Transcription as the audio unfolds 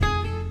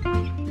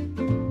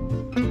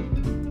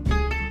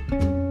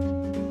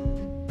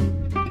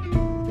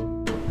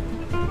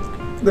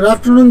Good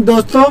afternoon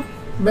दोस्तों,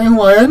 मैं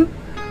हूं आयन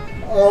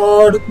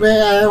और मैं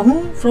आया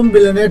हूं फ्रॉम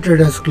बिलियनियर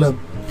ट्रेडर्स क्लब।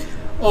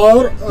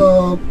 और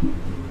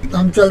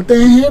हम चलते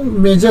हैं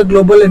मेजर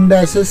ग्लोबल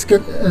इंडाइसेस के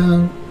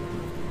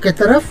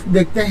तरफ,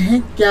 देखते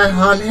हैं क्या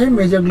हाल है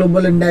मेजर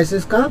ग्लोबल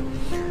इंडाइसेस का।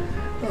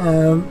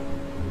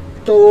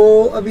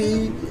 तो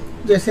अभी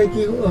जैसे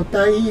कि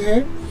होता ही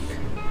है,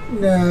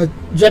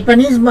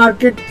 जापानीज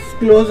मार्केट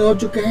क्लोज हो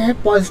चुके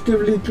हैं,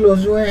 पॉजिटिवली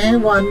क्लोज हुए हैं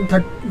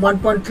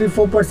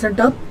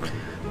 1.34% up,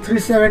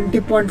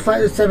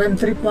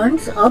 370.73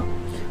 points up.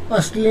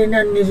 Australian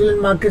and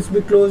New Zealand markets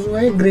भी क्लोज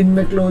हुए हैं, ग्रीन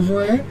में क्लोज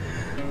हुए हैं।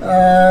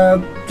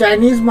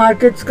 चाइनीज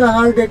मार्केट्स का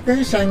हाल देखते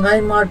हैं।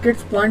 Shanghai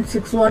markets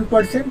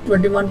 0.61%,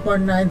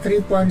 21.93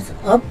 points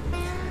up.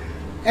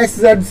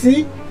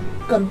 SZC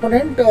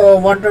component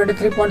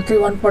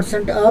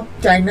 123.31% up.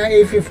 China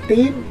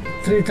A50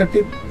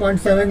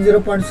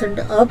 330.70%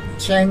 up.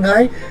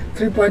 Shanghai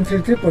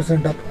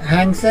 3.33% up.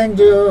 Hang Seng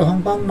जो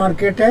हांगकांग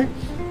मार्केट है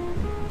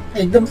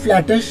एकदम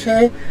फ्लैटिश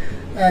है,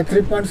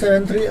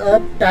 3.73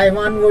 up.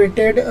 Taiwan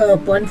weighted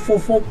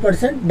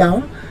 0.44%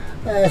 down,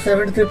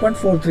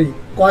 73.43।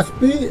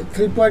 KOSPI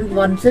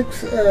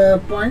 3.16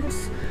 points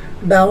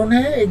down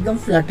है, एकदम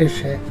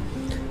फ्लैटिश है।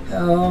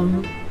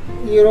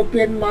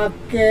 यूरोपियन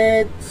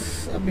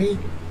मार्केट्स अभी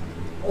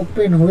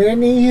ओपन हुए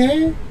नहीं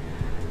हैं,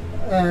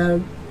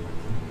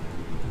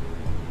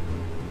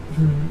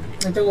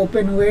 मतलब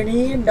ओपन हुए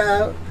नहीं है,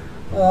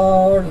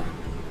 और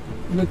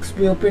विक्स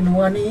भी ओपन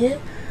हुआ नहीं है।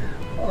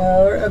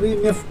 और अभी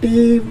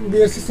Nifty,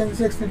 BSE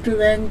Sensex, Nifty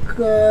bank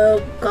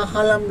का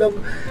हाल हम लोग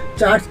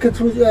चार्ट्स के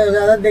थ्रू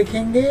ज़्यादा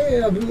देखेंगे।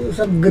 अभी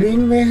सब ग्रीन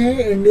में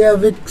है। इंडिया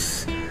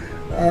विक्स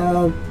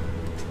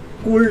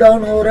कूल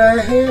डाउन हो रहा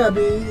है,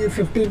 अभी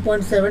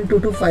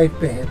 15.7225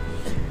 पे है।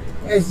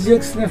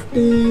 SGX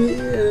निफ्टी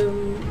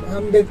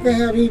हम देखते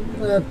हैं अभी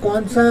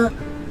कौन सा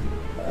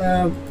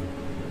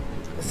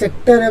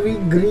सेक्टर अभी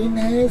ग्रीन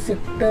है।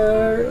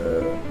 सेक्टर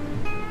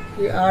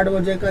ये 8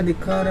 बजे का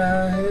दिखा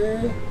रहा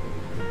है।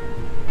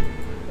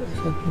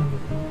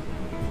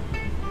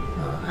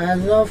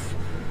 एज ऑफ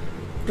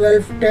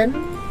 12:10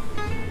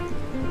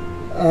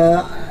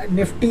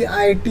 निफ्टी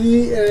IT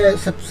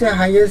सबसे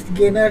हाईएस्ट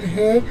गेनर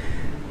है।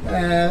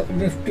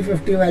 Nifty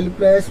 50 value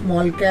plus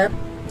small cap.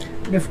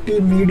 Nifty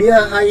media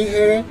high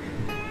है।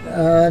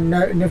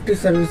 निफ्टी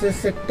सर्विसेज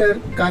सेक्टर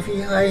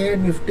काफ़ी हाई है।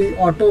 निफ्टी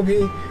ऑटो भी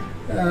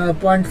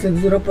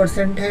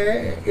 0.60%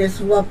 है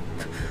इस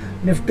वक्त।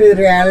 निफ्टी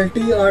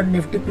रियल्टी और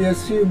निफ्टी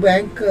PSU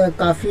बैंक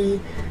काफ़ी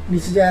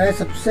नीचे जा रहा है।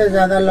 सबसे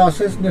ज़्यादा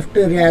लॉसेस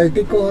निफ्टी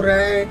रियल्टी को हो रहा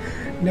है।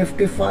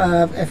 निफ्टी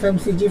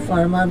FMCG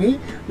फार्मा भी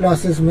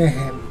लॉसेस में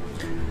है।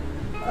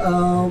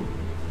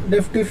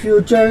 Nifty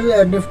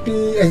future,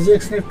 Nifty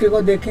SGX Nifty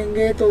को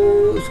देखेंगे तो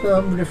उसको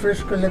हम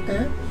रिफ्रेश कर लेते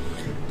हैं।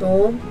 तो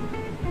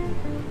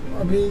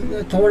अभी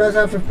थोड़ा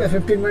सा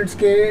 15 मिनट्स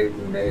के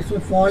इसमें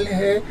फॉल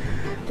है,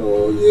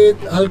 तो ये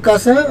हल्का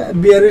सा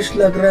बियरिश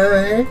लग रहा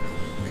है।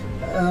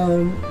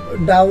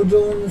 डाउ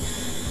जोन्स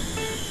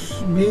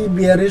भी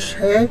बियरिश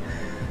है,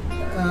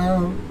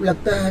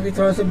 लगता है अभी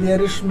थोड़ा सा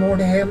बियरिश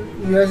मोड है।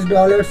 US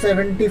डॉलर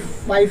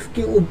 75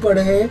 के ऊपर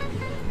है।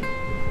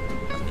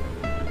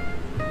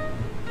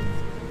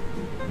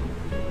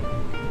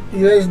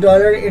 US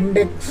डॉलर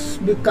इंडेक्स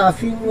भी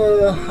काफ़ी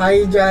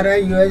हाई जा रहा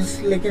है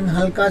US, लेकिन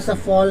हल्का सा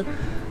फॉल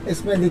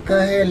इसमें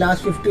दिखा है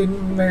लास्ट 15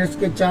 मिनट्स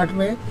के चार्ट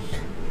में।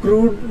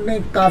 क्रूड ने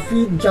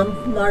काफ़ी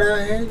जंप मारा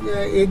है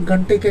 1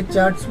 घंटे के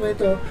चार्ट्स में।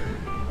 तो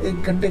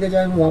 1 घंटे के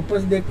चार्ट में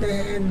वापस देखते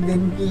हैं,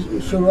 दिन की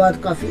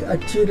शुरुआत काफ़ी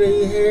अच्छी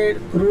रही है।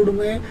 क्रूड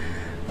में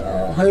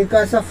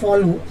हल्का सा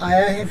फॉल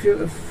आया है,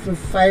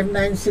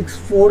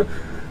 5964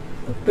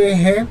 पे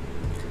है।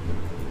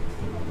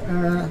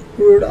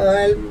 क्रूड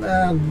ऑयल,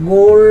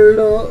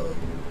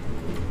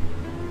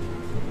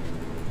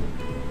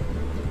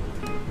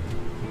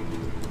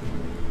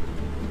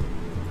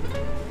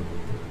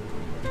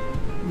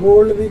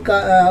 गोल्ड भी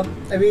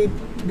अभी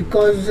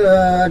बिकॉज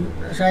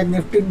शायद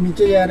निफ्टी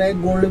नीचे जा रहा है,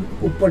 गोल्ड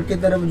ऊपर की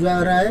तरफ जा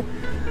रहा है।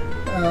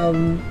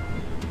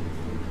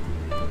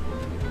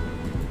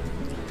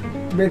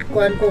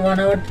 बिटकॉइन को 1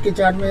 आवर के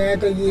चार्ट में है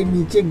तो ये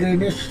नीचे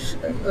ग्रीनिश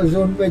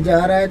जोन पे जा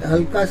रहा है,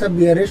 हल्का सा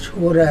बियरिश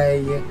हो रहा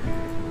है ये।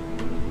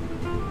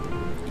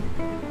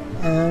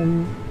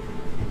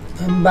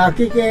 हम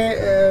बाकी के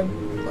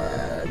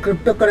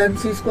क्रिप्टो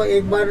करेंसीज को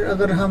एक बार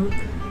अगर हम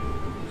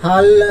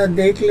हाल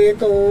देख ले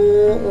तो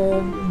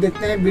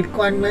देखते हैं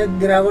बिटकॉइन में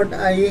गिरावट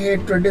आई है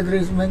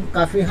 23 में,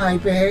 काफ़ी हाई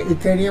पे है।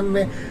 इथेरियम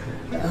में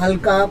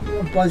हल्का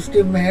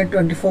पॉजिटिव में है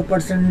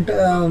 24%,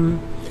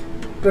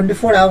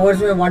 24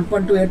 आवर्स में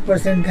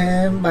 1.28%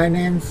 है।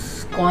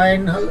 बाइनेंस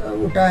कॉइन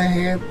उठा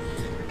है।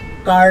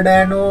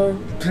 कार्डानो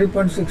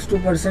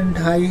 3.62%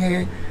 हाई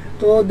है।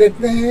 तो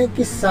देखते हैं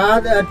कि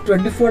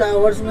 24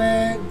 आवर्स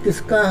में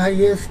किसका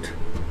हाईएस्ट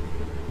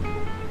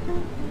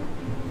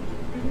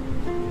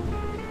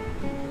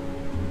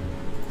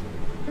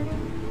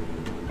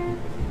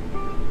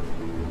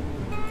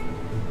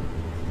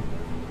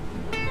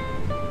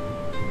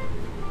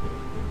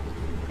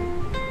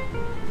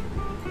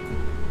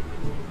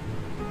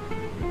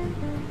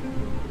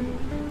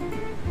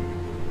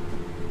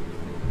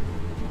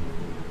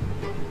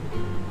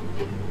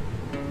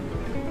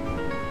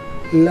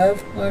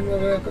लेफ्ट पॉइंट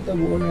वगैरह का तो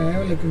बोल रहे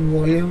हैं, लेकिन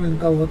वॉल्यूम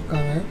इनका बहुत कम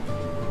है।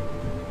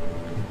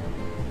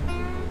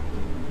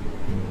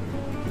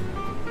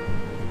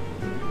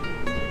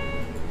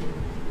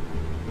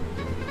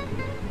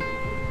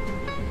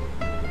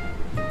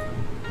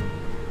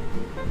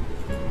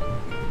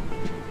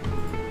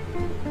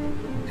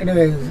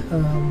 एनीवेज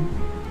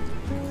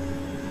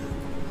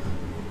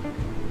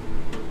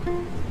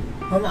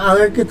हम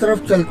आगे की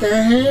तरफ चलते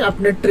हैं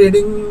अपने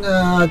ट्रेडिंग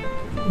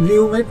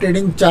व्यू में,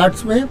 ट्रेडिंग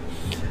चार्ट्स में।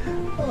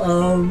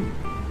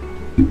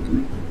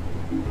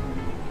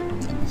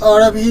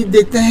 और अभी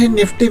देखते हैं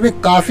निफ्टी में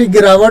काफ़ी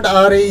गिरावट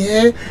आ रही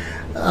है।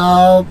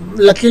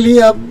 लकीली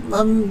अब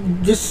हम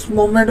जिस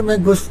मोमेंट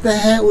में घुसते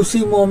हैं उसी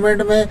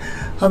मोमेंट में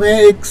हमें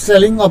एक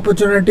सेलिंग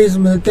अपॉर्चुनिटीज़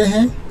मिलते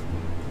हैं।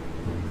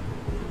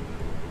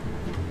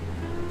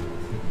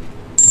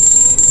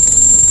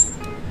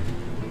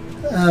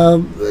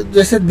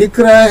 जैसे दिख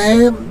रहा है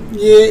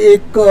ये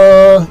एक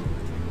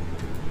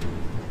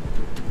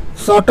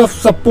सॉर्ट ऑफ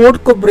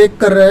सपोर्ट को ब्रेक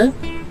कर रहा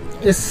है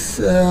इस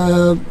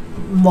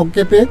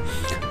मौके पे,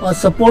 और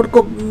सपोर्ट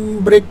को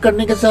ब्रेक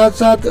करने के साथ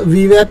साथ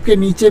वीवैप के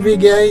नीचे भी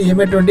गया है,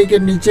 EMA 20 के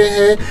नीचे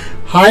है,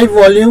 हाई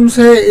वॉल्यूम्स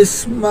है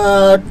इस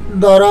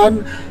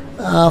दौरान,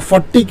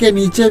 40 के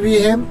नीचे भी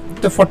है।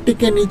 तो 40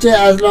 के नीचे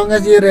एज लॉन्ग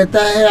एज ये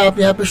रहता है आप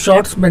यहाँ पे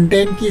शॉर्ट्स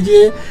मेंटेन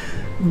कीजिए।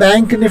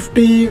 बैंक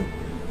निफ्टी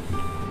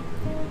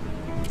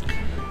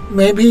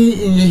में भी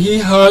यही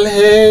हाल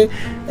है,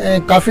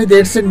 काफ़ी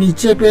देर से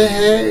नीचे पे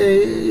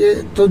है।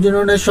 तो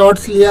जिन्होंने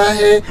शॉर्ट्स लिया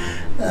है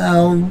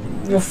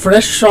वो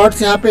फ्रेश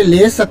शॉर्ट्स यहाँ पे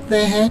ले सकते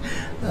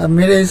हैं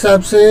मेरे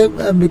हिसाब से,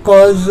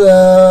 बिकॉज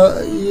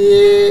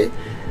ये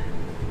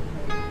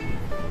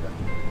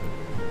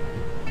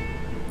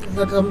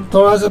अगर हम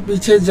थोड़ा सा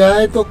पीछे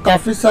जाए तो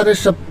काफ़ी सारे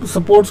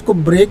सपोर्ट्स को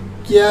ब्रेक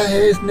किया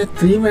है इसने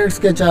 3 मिनट्स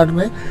के चार्ट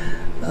में।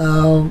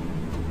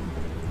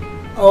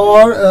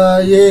 और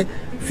ये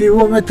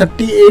फीवो में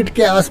 38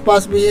 के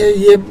आसपास भी है।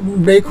 ये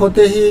ब्रेक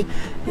होते ही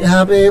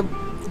यहाँ पे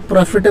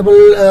प्रॉफिटेबल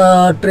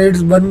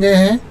ट्रेड्स बन गए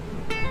हैं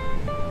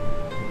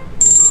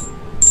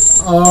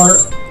और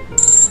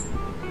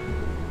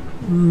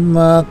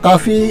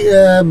काफ़ी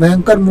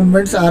भयंकर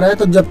मूवमेंट्स आ रहा है।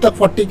 तो जब तक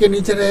 40 के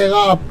नीचे रहेगा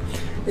आप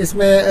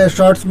इसमें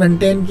शॉर्ट्स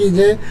मेंटेन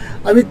कीजिए।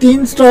 अभी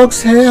 3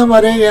 स्टॉक्स हैं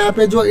हमारे यहाँ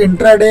पे जो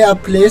इंट्राडे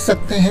आप ले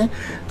सकते हैं।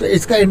 तो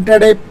इसका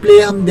इंट्राडे प्ले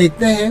हम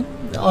देखते हैं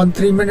ऑन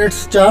 3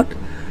 मिनट्स चार्ट।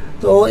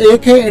 तो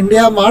एक है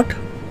India Mart,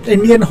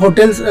 Indian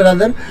Hotels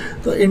rather.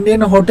 तो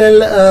इंडियन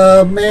होटल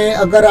में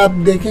अगर आप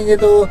देखेंगे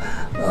तो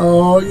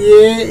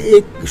ये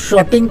एक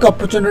शॉर्टिंग का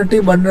अपॉर्चुनिटी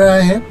बन रहा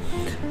है।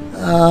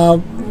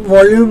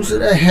 वॉल्यूम्स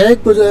है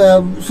कुछ,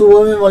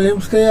 सुबह में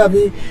वॉल्यूम्स थे,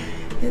 अभी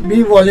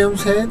भी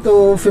वॉल्यूम्स हैं।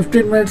 तो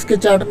 15 मिनट्स के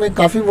चार्ट में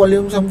काफ़ी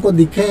वॉल्यूम्स हमको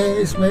दिखे हैं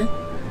इसमें।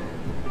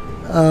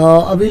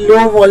 अभी लो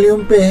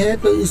वॉल्यूम पे है,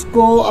 तो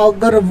इसको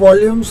अगर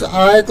वॉल्यूम्स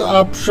आए तो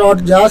आप शॉर्ट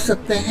जा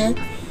सकते हैं।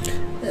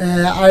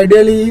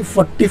 आइडियली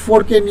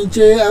 44 के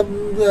नीचे अब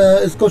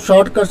इसको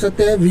शॉर्ट कर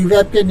सकते हैं।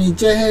 वीवैप के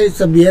नीचे है,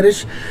 इट्स अ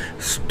बियरिश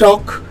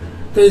स्टॉक।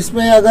 तो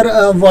इसमें अगर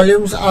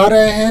वॉल्यूम्स आ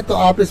रहे हैं तो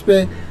आप इस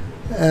पे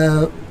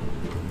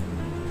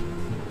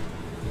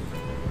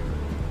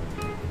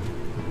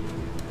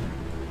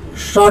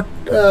शॉर्ट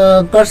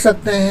कर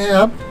सकते हैं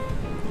आप।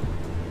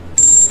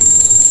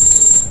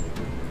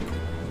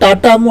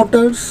 Tata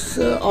Motors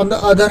on the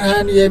other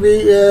hand ये भी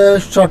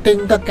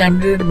शॉर्टिंग का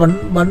कैंडिडेट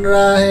बन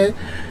रहा है।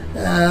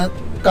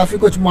 काफ़ी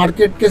कुछ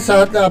मार्केट के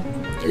साथ आप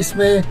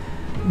इसमें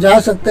जा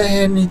सकते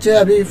हैं नीचे।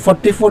 अभी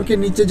 44 के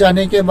नीचे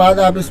जाने के बाद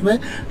आप इसमें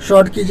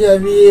शॉर्ट कीजिए।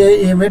 अभी ये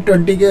EMA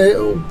 20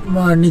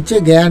 के नीचे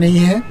गया नहीं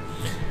है।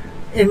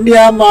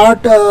 India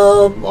Mart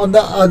on the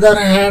other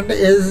hand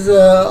is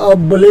a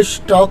bullish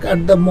stock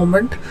at the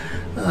moment.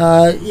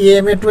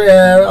 EMA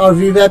और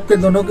वीवैप के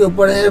दोनों के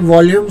ऊपर है,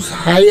 वॉल्यूम्स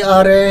हाई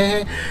आ रहे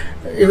हैं।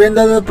 Even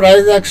the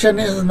price action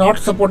is not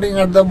supporting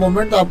at the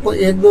moment. तो आपको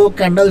 1-2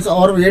 कैंडल्स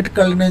और वेट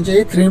कर लेने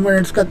चाहिए 3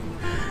 मिनट्स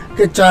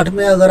के चार्ट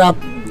में अगर आप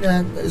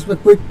इसमें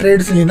क्विक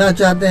ट्रेड्स लेना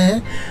चाहते हैं।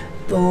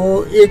 तो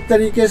एक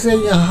तरीके से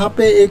यहाँ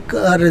पे एक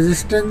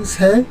रेजिस्टेंस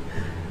है,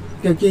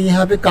 क्योंकि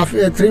यहाँ पे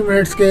काफ़ी 3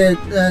 मिनट्स के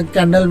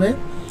कैंडल में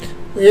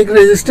एक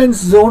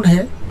रेजिस्टेंस जोन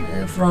है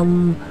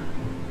फ्रॉम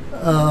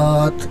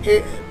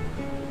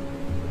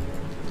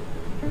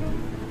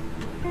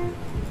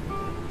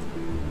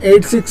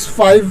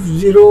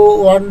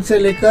 86,501 से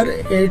लेकर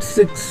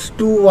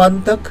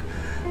 8621 तक।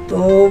 तो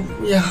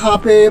यहाँ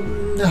पे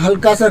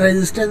हल्का सा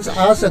रेजिस्टेंस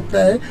आ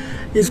सकता है।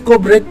 इसको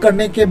ब्रेक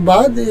करने के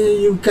बाद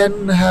you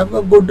can have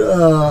a good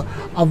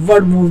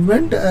upward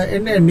movement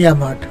in India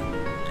mart.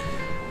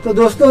 तो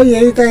दोस्तों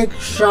यही था एक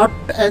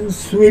शॉर्ट एंड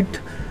स्वीट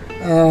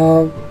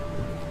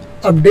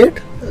अपडेट।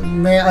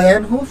 मैं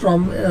आयन हूँ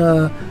फ्रॉम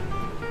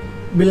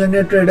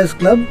बिलियनियर ट्रेडर्स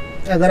क्लब।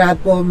 अगर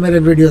आपको मेरे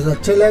वीडियोस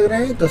अच्छे लग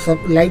रहे हैं तो सब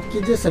लाइक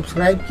कीजिए,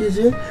 सब्सक्राइब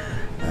कीजिए,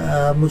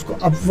 मुझको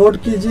अपवोट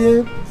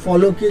कीजिए,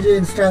 फॉलो कीजिए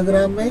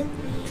इंस्टाग्राम में,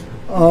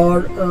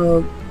 और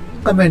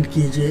कमेंट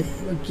कीजिए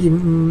कि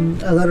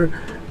अगर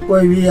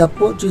कोई भी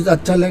आपको चीज़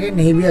अच्छा लगे,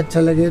 नहीं भी अच्छा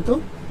लगे तो।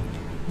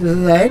 This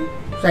is Ayan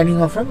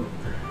signing off from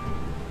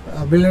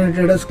billionaire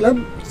traders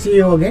club. See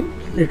you again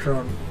later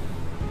on.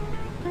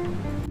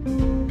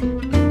 है।